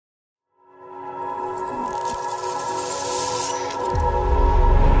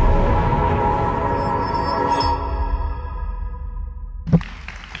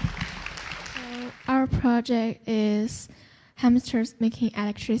project is hamsters making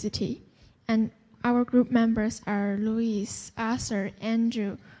electricity. And our group members are Luis, Arthur,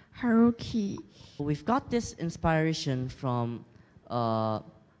 Andrew, Haruki. We've got this inspiration from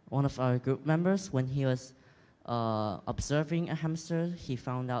one of our group members. When he was observing a hamster, he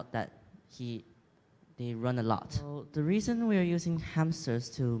found out that they run a lot. So the reason we are using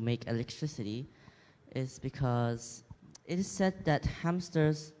hamsters to make electricity is because it is said that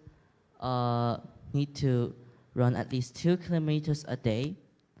hamsters need to run at least 2 kilometers a day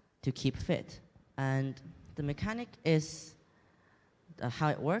to keep fit. And the mechanic is how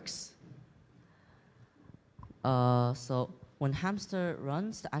it works. So when hamster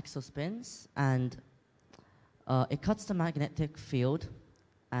runs, the axle spins, and it cuts the magnetic field,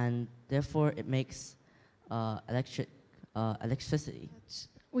 and therefore it makes electricity.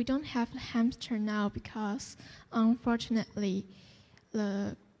 We don't have a hamster now because, unfortunately,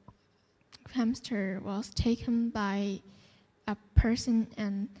 the hamster was taken by a person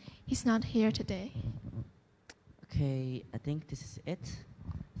and he's not here today. Okay, I think this is it.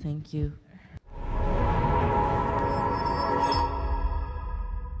 Thank you.